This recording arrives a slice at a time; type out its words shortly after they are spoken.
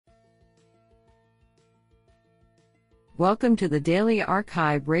Welcome to the Daily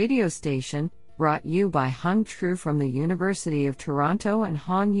Archive radio station, brought you by Hung Tru from the University of Toronto and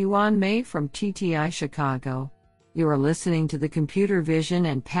Han Yuan Mei from TTI Chicago. You are listening to the Computer Vision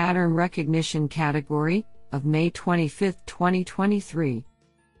and Pattern Recognition category of May 25, 2023.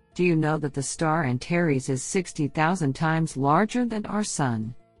 Do you know that the star Antares is 60,000 times larger than our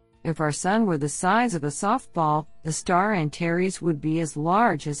Sun? If our Sun were the size of a softball, the star Antares would be as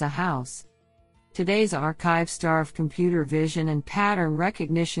large as a house. Today's archive star of computer vision and pattern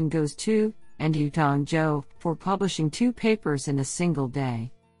recognition goes to Yutong Zhou for publishing 2 papers in a single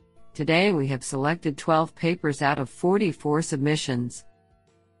day. Today we have selected 12 papers out of 44 submissions.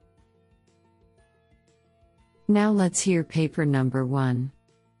 Now let's hear paper number 1.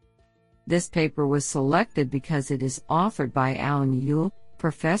 This paper was selected because it is authored by Alan Yuille,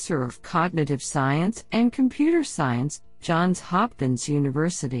 Professor of Cognitive Science and Computer Science, Johns Hopkins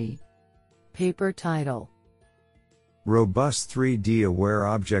University. Paper title: Robust 3D Aware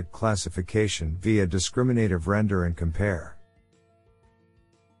Object Classification via Discriminative Render and Compare.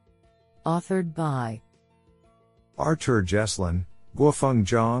 Authored by Artur Geslin, Guofeng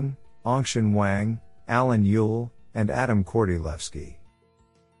Zhang, Angshan Wang, Alan Yuille, and Adam Kordylewski.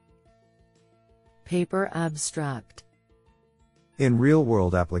 Paper abstract: In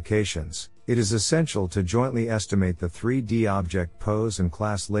real-world applications, it is essential to jointly estimate the 3D object pose and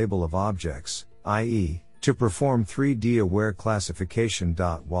class label of objects, i.e., to perform 3D-aware classification.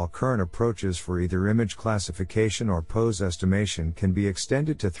 While current approaches for either image classification or pose estimation can be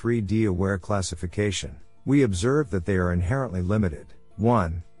extended to 3D-aware classification, we observe that they are inherently limited.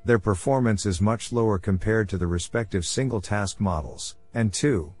 1. Their performance is much lower compared to the respective single-task models, and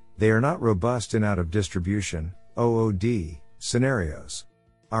 2. They are not robust in out-of-distribution (OOD) scenarios.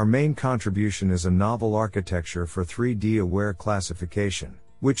 Our main contribution is a novel architecture for 3D-aware classification,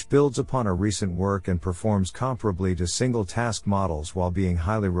 which builds upon a recent work and performs comparably to single-task models while being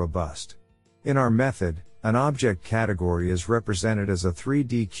highly robust. In our method, an object category is represented as a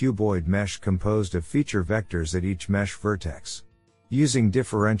 3D cuboid mesh composed of feature vectors at each mesh vertex. Using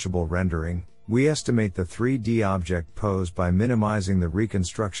differentiable rendering, we estimate the 3D object pose by minimizing the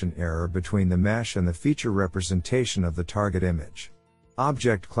reconstruction error between the mesh and the feature representation of the target image.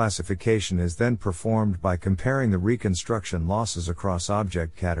 Object classification is then performed by comparing the reconstruction losses across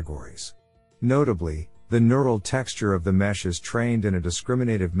object categories. Notably, the neural texture of the mesh is trained in a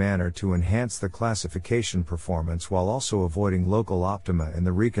discriminative manner to enhance the classification performance while also avoiding local optima in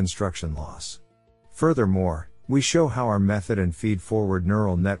the reconstruction loss. Furthermore, we show how our method and feed-forward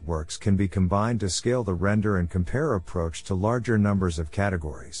neural networks can be combined to scale the render and compare approach to larger numbers of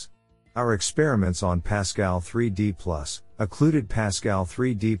categories. Our experiments on Pascal 3D+, occluded Pascal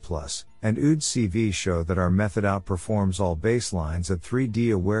 3D+, and OODE-CV show that our method outperforms all baselines at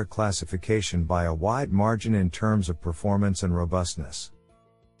 3D-aware classification by a wide margin in terms of performance and robustness.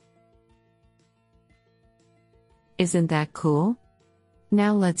 Isn't that cool?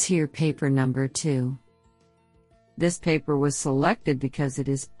 Now let's hear paper number 2. This paper was selected because it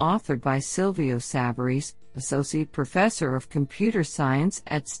is authored by Silvio Savarese, Associate Professor of Computer Science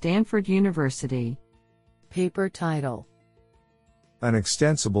at Stanford University. Paper title: An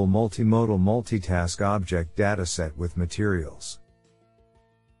extensible multimodal multitask object dataset with materials.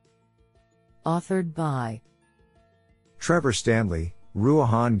 Authored by Trevor Stanley,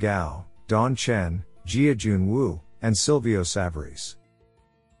 Ruohan Gao, Don Chen, Jiajun Wu, and Silvio Savarese.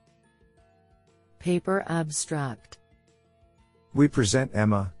 Paper abstract: We present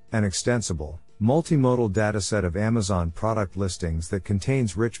Emma, an extensible, multimodal dataset of Amazon product listings that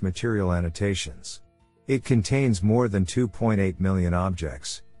contains rich material annotations. It contains more than 2.8 million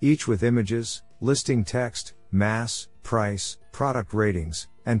objects, each with images, listing text, mass, price, product ratings,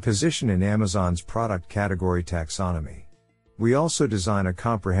 and position in Amazon's product category taxonomy. We also design a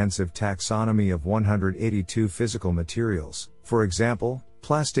comprehensive taxonomy of 182 physical materials, for example,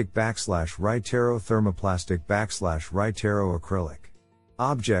 plastic/Ritero thermoplastic/Ritero acrylic.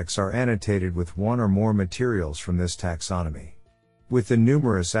 Objects are annotated with one or more materials from this taxonomy. With the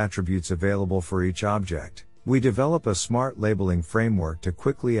numerous attributes available for each object, we develop a smart labeling framework to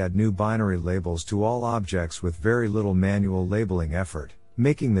quickly add new binary labels to all objects with very little manual labeling effort,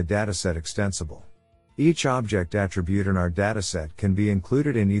 making the dataset extensible. Each object attribute in our dataset can be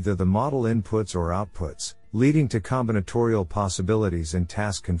included in either the model inputs or outputs, leading to combinatorial possibilities in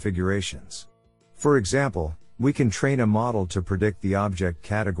task configurations. For example, we can train a model to predict the object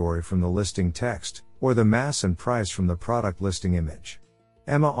category from the listing text, or the mass and price from the product listing image.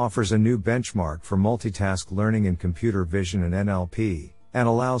 Emma offers a new benchmark for multitask learning in computer vision and NLP, and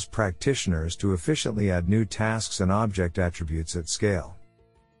allows practitioners to efficiently add new tasks and object attributes at scale.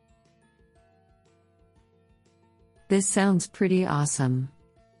 This sounds pretty awesome.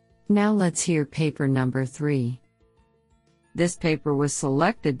 Now let's hear paper number 3. This paper was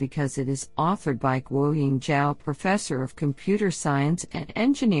selected because it is authored by Guoying Zhao, Professor of Computer Science and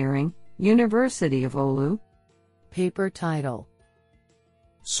Engineering, University of Oulu. Paper title: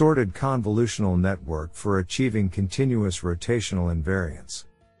 Sorted Convolutional Network for Achieving Continuous Rotational Invariance.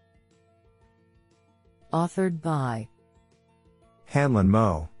 Authored by Hanlin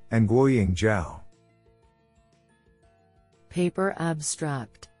Mo and Guoying Zhao. Paper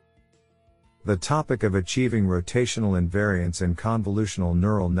abstract: The topic of achieving rotational invariance in convolutional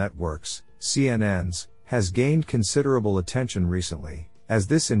neural networks, CNNs, has gained considerable attention recently, as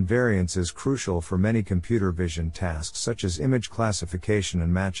this invariance is crucial for many computer vision tasks such as image classification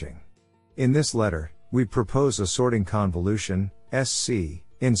and matching. In this letter, we propose a sorting convolution, SC,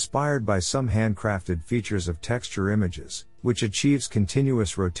 inspired by some handcrafted features of texture images, which achieves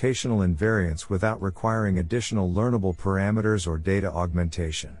continuous rotational invariance without requiring additional learnable parameters or data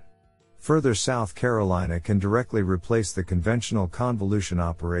augmentation. Further, South Carolina can directly replace the conventional convolution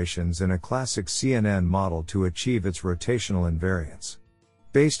operations in a classic CNN model to achieve its rotational invariance.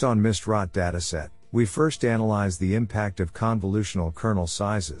 Based on Mistrat dataset, we first analyze the impact of convolutional kernel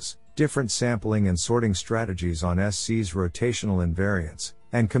sizes, different sampling and sorting strategies on SC's rotational invariance,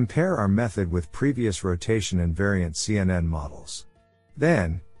 and compare our method with previous rotation invariant CNN models.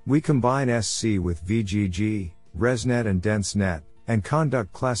 Then, we combine SC with VGG, ResNet and DenseNet, and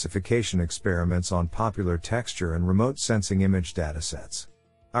conduct classification experiments on popular texture and remote sensing image datasets.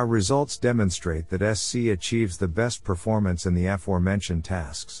 Our results demonstrate that SC achieves the best performance in the aforementioned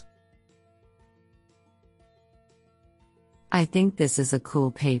tasks. I think this is a cool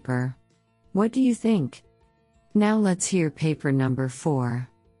paper. What do you think? Now let's hear paper number 4.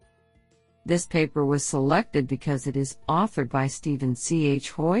 This paper was selected because it is authored by Stephen C.H.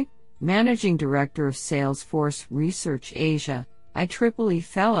 Hui, Managing Director of Salesforce Research Asia, IEEE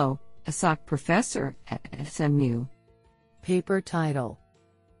Fellow, ASOC Professor at SMU. Paper title: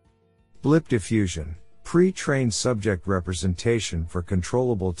 Blip Diffusion, Pre-trained Subject Representation for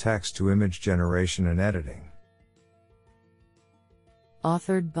Controllable Text-to-Image Generation and Editing.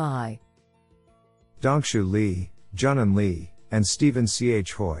 Authored by Dongshu Li, Junan Li, and Stephen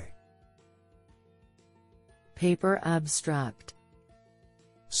C.H. Hui. Paper abstract: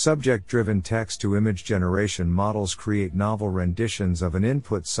 Subject-driven text-to-image generation models create novel renditions of an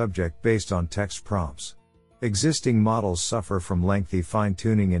input subject based on text prompts. Existing models suffer from lengthy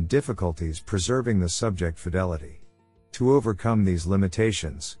fine-tuning and difficulties preserving the subject fidelity. To overcome these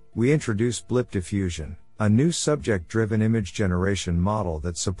limitations, we introduce Blip Diffusion, a new subject-driven image generation model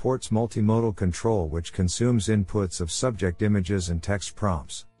that supports multimodal control which consumes inputs of subject images and text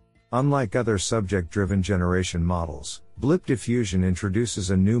prompts. Unlike other subject-driven generation models, Blip Diffusion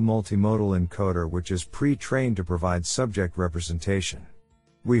introduces a new multimodal encoder which is pre-trained to provide subject representation.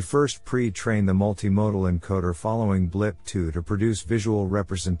 We first pre-train the multimodal encoder following Blip2 to produce visual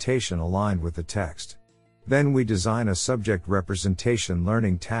representation aligned with the text. Then we design a subject representation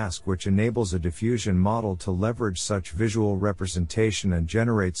learning task which enables a diffusion model to leverage such visual representation and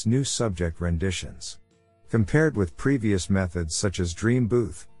generates new subject renditions. Compared with previous methods such as Dream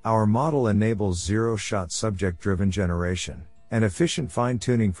Booth, our model enables zero-shot subject-driven generation, and efficient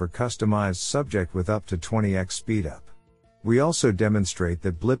fine-tuning for customized subject with up to 20x speedup. We also demonstrate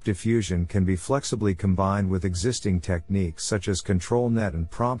that Blip Diffusion can be flexibly combined with existing techniques such as ControlNet and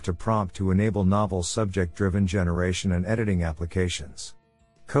prompt-to-prompt to enable novel subject-driven generation and editing applications.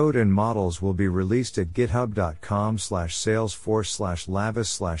 Code and models will be released at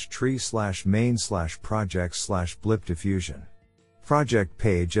github.com/salesforce/lavis/tree/main/projects/Blip Diffusion. Project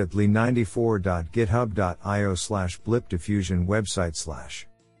page at li94.github.io/Blip Diffusion website/.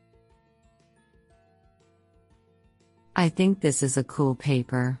 I think this is a cool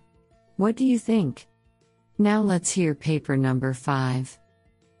paper. What do you think? Now let's hear paper number 5.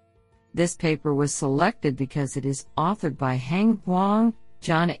 This paper was selected because it is authored by Heng Huang,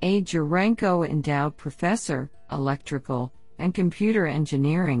 John A. Jurenko Endowed Professor, Electrical and Computer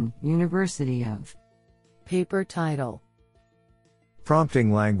Engineering, University of. Paper title: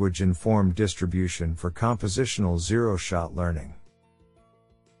 Prompting Language-Informed Distribution for Compositional Zero-Shot Learning.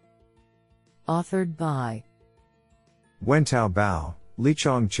 Authored by Wentao Bao,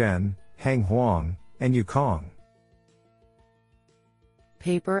 Lichong Chen, Heng Huang, and Yu Kong.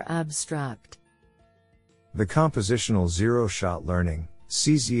 Paper abstract: The Compositional Zero-Shot Learning,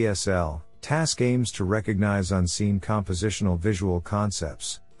 CZSL, task aims to recognize unseen compositional visual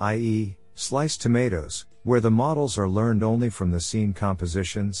concepts, i.e., sliced tomatoes, where the models are learned only from the seen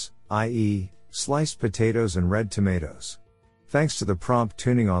compositions, i.e., sliced potatoes and red tomatoes. Thanks to the prompt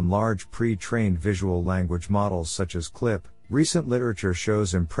tuning on large pre-trained visual language models such as CLIP, recent literature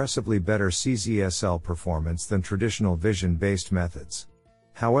shows impressively better CZSL performance than traditional vision-based methods.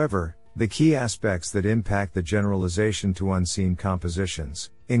 However, the key aspects that impact the generalization to unseen compositions,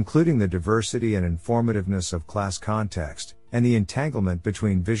 including the diversity and informativeness of class context, and the entanglement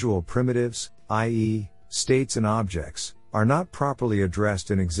between visual primitives, i.e., states and objects, are not properly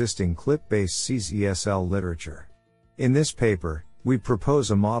addressed in existing CLIP-based CZSL literature. In this paper, we propose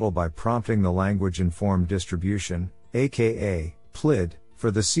a model by prompting the language-informed distribution, aka PLID,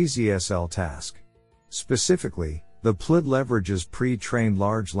 for the CZSL task. Specifically, the PLID leverages pre-trained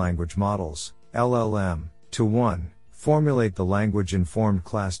large language models, LLM, to 1. Formulate the language-informed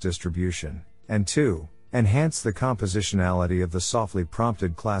class distribution, and 2. Enhance the compositionality of the softly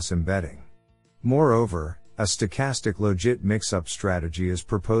prompted class embedding. Moreover, a stochastic logit mix-up strategy is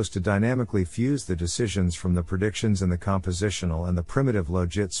proposed to dynamically fuse the decisions from the predictions in the compositional and the primitive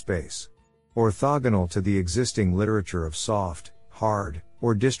logit space. Orthogonal to the existing literature of soft, hard,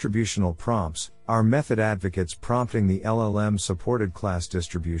 or distributional prompts, our method advocates prompting the LLM-supported class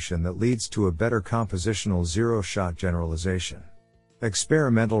distribution that leads to a better compositional zero-shot generalization.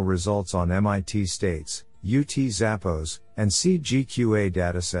 Experimental results on MIT States, UT Zappos, and CGQA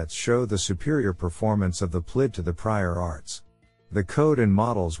datasets show the superior performance of the PLID to the prior arts. The code and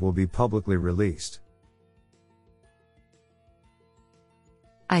models will be publicly released.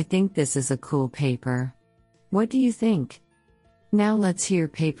 I think this is a cool paper. What do you think? Now let's hear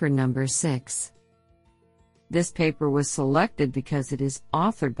paper number 6. This paper was selected because it is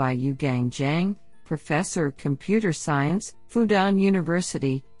authored by Yugang Zhang, Professor of Computer Science, Fudan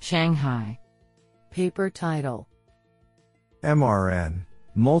University, Shanghai. Paper title: MRN,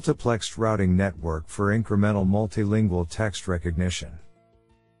 Multiplexed Routing Network for Incremental Multilingual Text Recognition.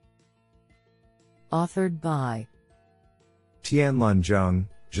 Authored by Tianlun Zheng,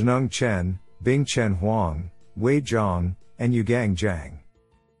 Zheneng Chen, Bingchen Huang, Wei Zhang, and Yugang Zhang.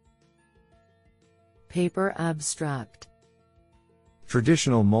 Paper abstract: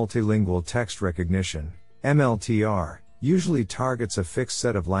 Traditional multilingual text recognition, MLTR, usually targets a fixed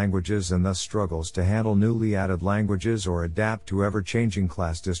set of languages and thus struggles to handle newly added languages or adapt to ever-changing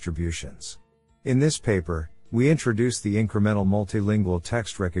class distributions. In this paper, we introduce the incremental multilingual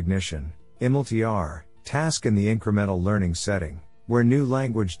text recognition, IMLTR, task in the incremental learning setting, where new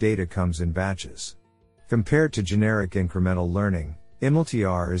language data comes in batches. Compared to generic incremental learning,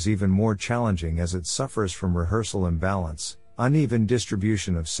 IMLTR is even more challenging as it suffers from rehearsal imbalance, uneven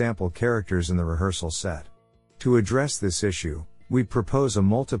distribution of sample characters in the rehearsal set. To address this issue, we propose a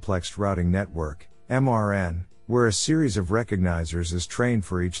multiplexed routing network, MRN, where a series of recognizers is trained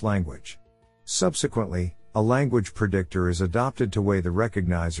for each language. Subsequently, a language predictor is adopted to weigh the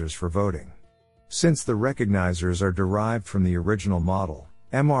recognizers for voting. Since the recognizers are derived from the original model,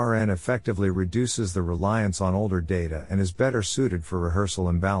 MRN effectively reduces the reliance on older data and is better suited for rehearsal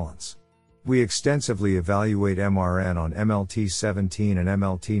imbalance. We extensively evaluate MRN on MLT17 and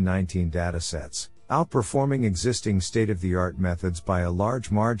MLT19 datasets, outperforming existing state-of-the-art methods by a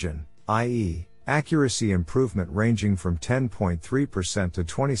large margin, i.e., accuracy improvement ranging from 10.3% to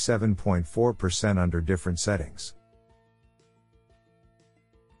 27.4% under different settings.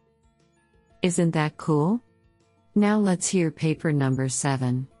 Isn't that cool? Now let's hear paper number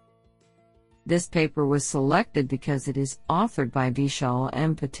 7. This paper was selected because it is authored by Vishal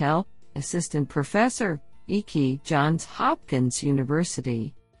M. Patel, Assistant Professor, EKI, Johns Hopkins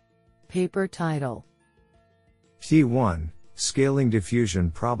University. Paper title: T1, Scaling Diffusion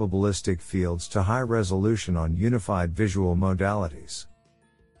Probabilistic Fields to High Resolution on Unified Visual Modalities.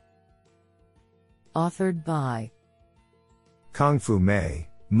 Authored by Kung-Fu Mei,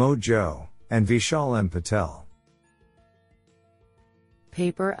 Mo Zhou, and Vishal M. Patel.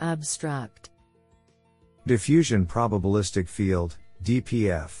 Paper abstract: Diffusion Probabilistic Field,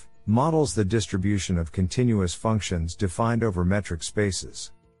 DPF, models the distribution of continuous functions defined over metric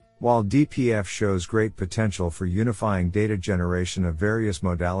spaces. While DPF shows great potential for unifying data generation of various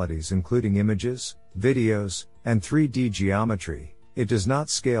modalities including images, videos, and 3D geometry, it does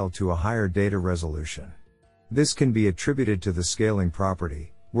not scale to a higher data resolution. This can be attributed to the scaling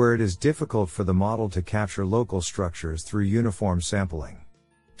property, where it is difficult for the model to capture local structures through uniform sampling.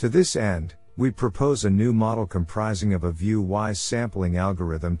 To this end, we propose a new model comprising of a view-wise sampling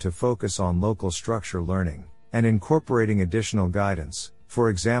algorithm to focus on local structure learning, and incorporating additional guidance, for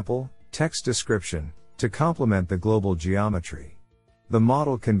example, text description, to complement the global geometry. The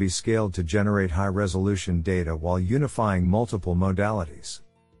model can be scaled to generate high-resolution data while unifying multiple modalities.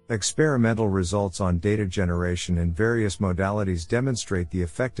 Experimental results on data generation in various modalities demonstrate the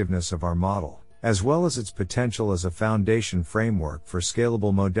effectiveness of our model, as well as its potential as a foundation framework for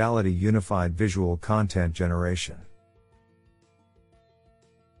scalable modality unified visual content generation.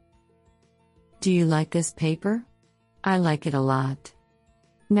 Do you like this paper? I like it a lot.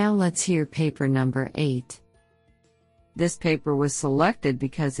 Now let's hear paper number 8. This paper was selected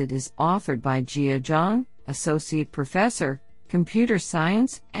because it is authored by Jia Zhang, Associate Professor, Computer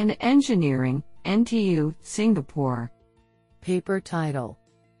Science and Engineering, NTU, Singapore. Paper title: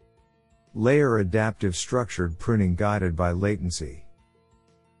 Layer Adaptive Structured Pruning Guided by Latency.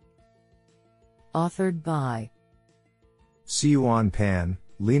 Authored by Siyuan Pan,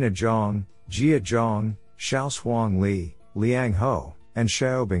 Lina Zhang, Jia Zhang, Xiaoshuang Li, Liang Ho, and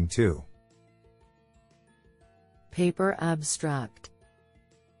Xiaobing Tu. Paper abstract: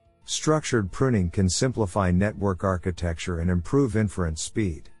 Structured pruning can simplify network architecture and improve inference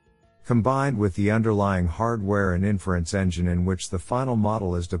speed. Combined with the underlying hardware and inference engine in which the final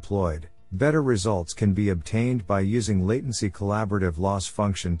model is deployed, better results can be obtained by using latency collaborative loss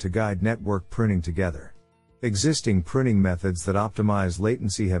function to guide network pruning together. Existing pruning methods that optimize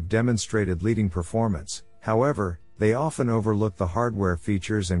latency have demonstrated leading performance, however, they often overlook the hardware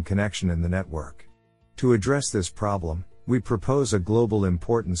features and connection in the network. To address this problem, we propose a global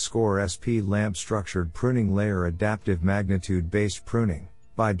importance score SP-LAMP structured pruning layer adaptive magnitude-based pruning,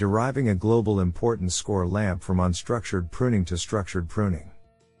 by deriving a global importance score LAMP from unstructured pruning to structured pruning.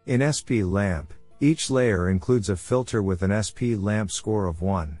 In SP-LAMP, each layer includes a filter with an SP-LAMP score of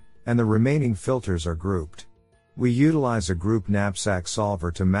 1, and the remaining filters are grouped. We utilize a group knapsack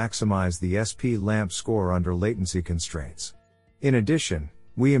solver to maximize the SP-LAMP score under latency constraints. In addition,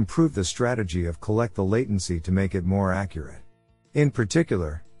 we improve the strategy of collect the latency to make it more accurate. In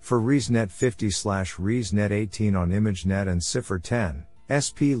particular, for ResNet 50/ResNet 18 on ImageNet and Cipher 10,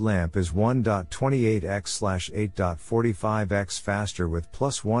 SP-LAMP is 1.28x/8.45x faster with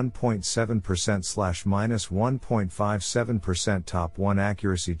plus 1.7%/-1.57% top 1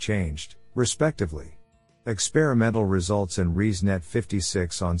 accuracy changed, respectively. Experimental results in ResNet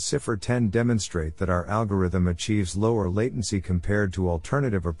 56 on Cipher 10 demonstrate that our algorithm achieves lower latency compared to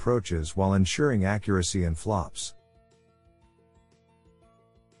alternative approaches while ensuring accuracy and flops.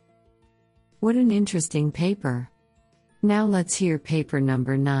 What an interesting paper. Now let's hear paper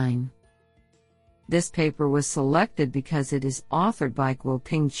number 9. This paper was selected because it is authored by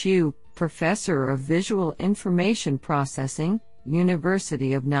Guoping Chiu, Professor of Visual Information Processing,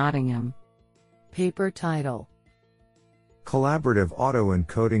 University of Nottingham. Paper title: Collaborative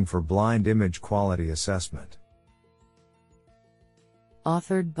Auto-Encoding for Blind Image Quality Assessment.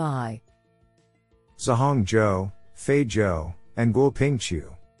 Authored by Zhihong Zhou, Fei Zhou, and Guoping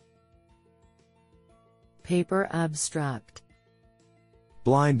Chiu. Paper abstract: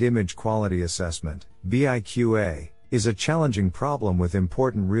 Blind Image Quality Assessment, BIQA, is a challenging problem with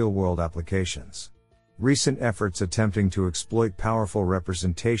important real-world applications. Recent efforts attempting to exploit powerful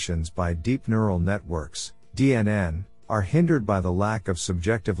representations by deep neural networks, DNN, are hindered by the lack of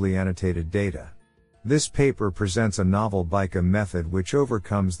subjectively annotated data. This paper presents a novel BIQA method which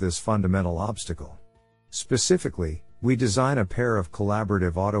overcomes this fundamental obstacle. Specifically, we design a pair of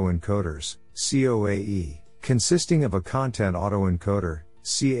collaborative autoencoders, COAE, consisting of a content autoencoder,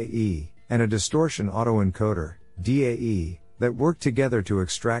 CAE, and a distortion autoencoder, DAE, that work together to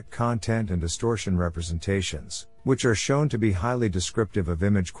extract content and distortion representations, which are shown to be highly descriptive of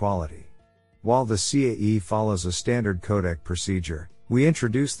image quality. While the CAE follows a standard codec procedure, we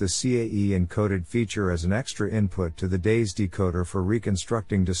introduce the CAE encoded feature as an extra input to the DAE's decoder for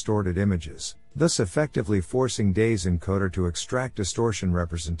reconstructing distorted images, thus effectively forcing DAE's encoder to extract distortion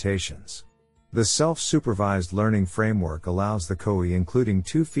representations. The self-supervised learning framework allows the COE including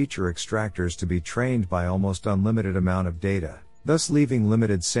 2 feature extractors to be trained by almost unlimited amount of data, thus leaving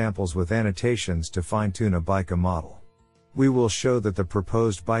limited samples with annotations to fine-tune a BIQA model. We will show that the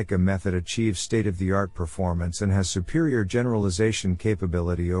proposed BIQA method achieves state-of-the-art performance and has superior generalization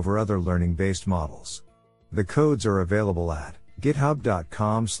capability over other learning-based models. The codes are available at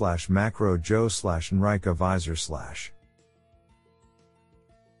github.com/macrojoe/enricovisor/.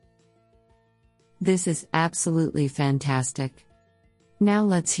 This is absolutely fantastic. Now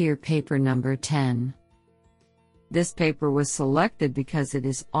let's hear paper number 10. This paper was selected because it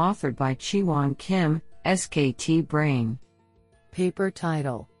is authored by Chiwon Kim, SKT Brain. Paper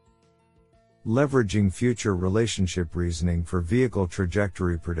title: Leveraging Future Relationship Reasoning for Vehicle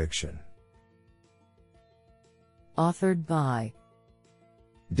Trajectory Prediction. Authored by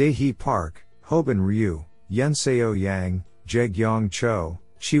Daehee Park, Hobin Ryu, Yunseo Yang, Jaegyong Cho,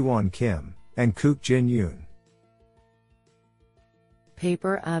 Chiwon Kim, and Kook Jin Yoon.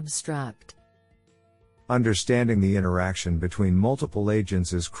 Paper abstract: Understanding the interaction between multiple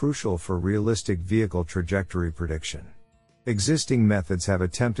agents is crucial for realistic vehicle trajectory prediction. Existing methods have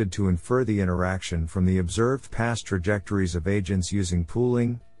attempted to infer the interaction from the observed past trajectories of agents using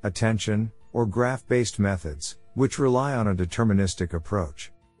pooling, attention, or graph-based methods, which rely on a deterministic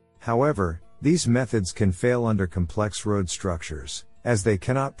approach. However, these methods can fail under complex road structures, as they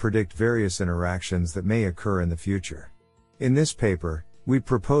cannot predict various interactions that may occur in the future. In this paper, we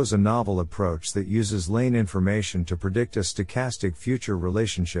propose a novel approach that uses lane information to predict a stochastic future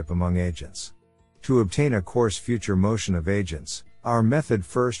relationship among agents. To obtain a coarse future motion of agents, our method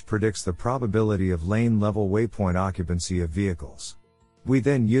first predicts the probability of lane-level waypoint occupancy of vehicles. We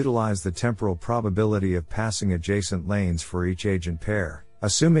then utilize the temporal probability of passing adjacent lanes for each agent pair,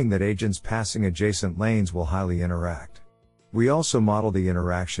 assuming that agents passing adjacent lanes will highly interact. We also model the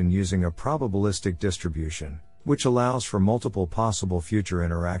interaction using a probabilistic distribution, which allows for multiple possible future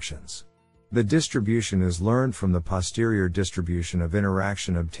interactions. The distribution is learned from the posterior distribution of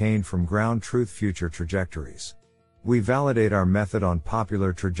interaction obtained from ground truth future trajectories. We validate our method on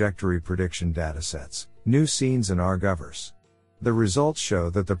popular trajectory prediction datasets, New Scenes and Argoverse. The results show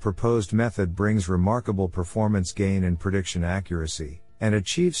that the proposed method brings remarkable performance gain in prediction accuracy, and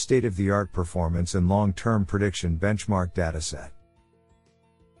achieves state-of-the-art performance in long-term prediction benchmark dataset.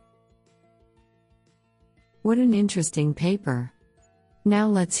 What an interesting paper. Now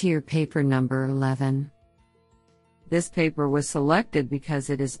let's hear paper number 11. This paper was selected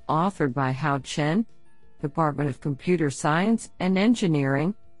because it is authored by Hao Chen, Department of Computer Science and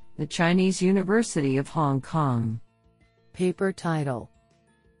Engineering, the Chinese University of Hong Kong. Paper title: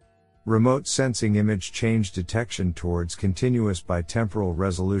 Remote Sensing Image Change Detection Towards Continuous Bitemporal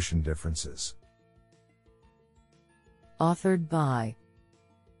Resolution Differences. Authored by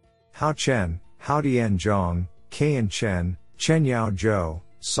Hao Chen, Haodian Zhang, Kaiyan Chen, Chenyao Zhou,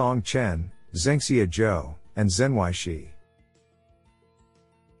 Song Chen, Zhengxia Zhou, and Zhenwei Shi.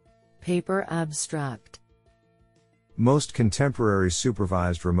 Paper abstract: Most contemporary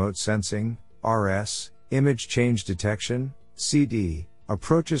supervised remote sensing, RS, image change detection, CD,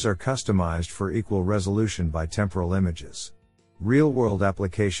 approaches are customized for equal resolution bitemporal images. Real-world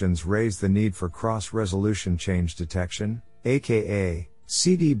applications raise the need for cross-resolution change detection, aka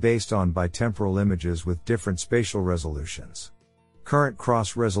CD, based on bitemporal images with different spatial resolutions. Current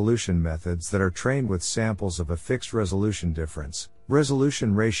cross-resolution methods that are trained with samples of a fixed resolution difference,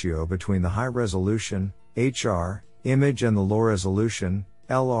 resolution ratio between the high-resolution, HR, image and the low-resolution,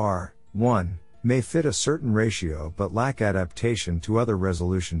 LR, 1, may fit a certain ratio but lack adaptation to other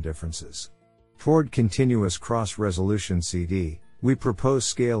resolution differences. Toward continuous cross-resolution CD, we propose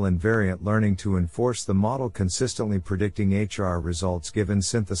scale-invariant learning to enforce the model, consistently predicting HR results given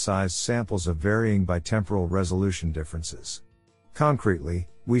synthesized samples of varying bitemporal resolution differences. Concretely,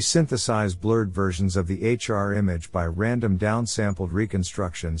 we synthesize blurred versions of the HR image by random downsampled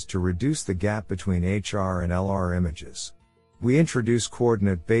reconstructions to reduce the gap between HR and LR images. We introduce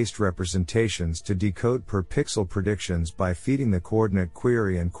coordinate-based representations to decode per pixel predictions by feeding the coordinate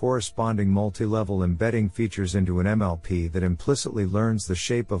query and corresponding multi-level embedding features into an MLP that implicitly learns the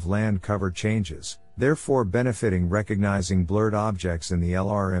shape of land cover changes, therefore benefiting recognizing blurred objects in the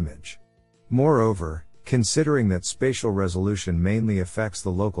LR image. Moreover, considering that spatial resolution mainly affects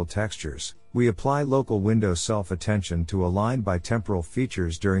the local textures, we apply local window self-attention to align bitemporal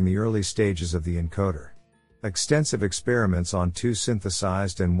features during the early stages of the encoder. Extensive experiments on 2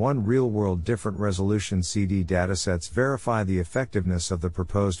 synthesized and 1 real-world different resolution CD datasets verify the effectiveness of the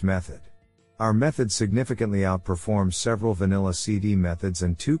proposed method. Our method significantly outperforms several vanilla CD methods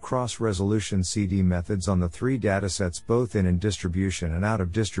and 2 cross-resolution CD methods on the 3 datasets, both in distribution and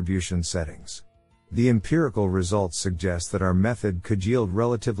out-of-distribution settings. The empirical results suggest that our method could yield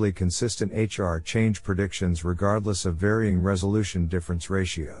relatively consistent HR change predictions regardless of varying resolution difference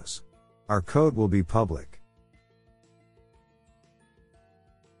ratios. Our code will be public.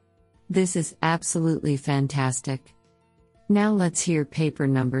 This is absolutely fantastic. Now let's hear paper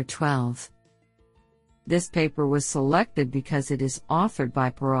number 12. This paper was selected because it is authored by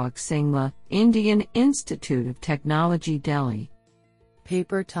Parag Singla, Indian Institute of Technology, Delhi.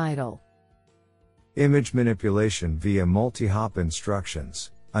 Paper title: Image Manipulation via Multi-Hop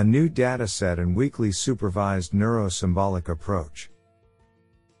Instructions, a New Dataset and Weakly Supervised Neuro-Symbolic Approach.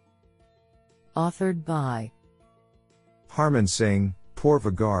 Authored by Harman Singh,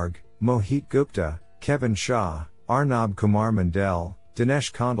 Purva Garg, Mohit Gupta, Kevin Shah, Arnab Kumar Mandel,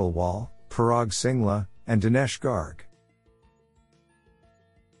 Dinesh Khandelwal, Parag Singla, and Dinesh Garg.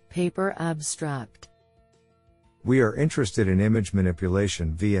 Paper abstract: We are interested in image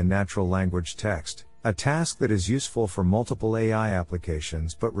manipulation via natural language text, A task that is useful for multiple AI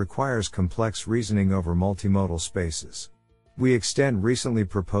applications but requires complex reasoning over multimodal spaces. We extend recently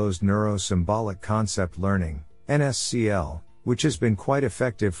proposed Neuro-Symbolic Concept Learning, NSCL, which has been quite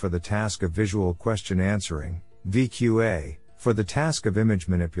effective for the task of visual question answering, VQA, for the task of image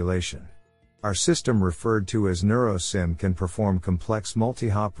manipulation. Our system, referred to as NeuroSym, can perform complex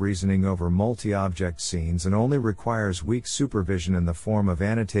multi-hop reasoning over multi-object scenes and only requires weak supervision in the form of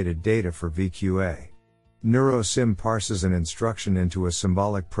annotated data for VQA. NeuroSym parses an instruction into a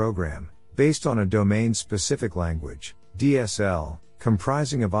symbolic program, based on a domain-specific language, DSL,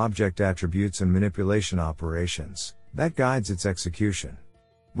 comprising of object attributes and manipulation operations, that guides its execution.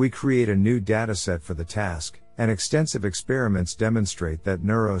 We create a new dataset for the task, and extensive experiments demonstrate that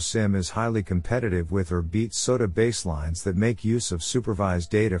NeuroSym is highly competitive with or beats SOTA baselines that make use of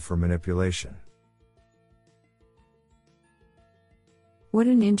supervised data for manipulation. What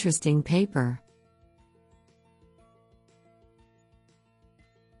an interesting paper.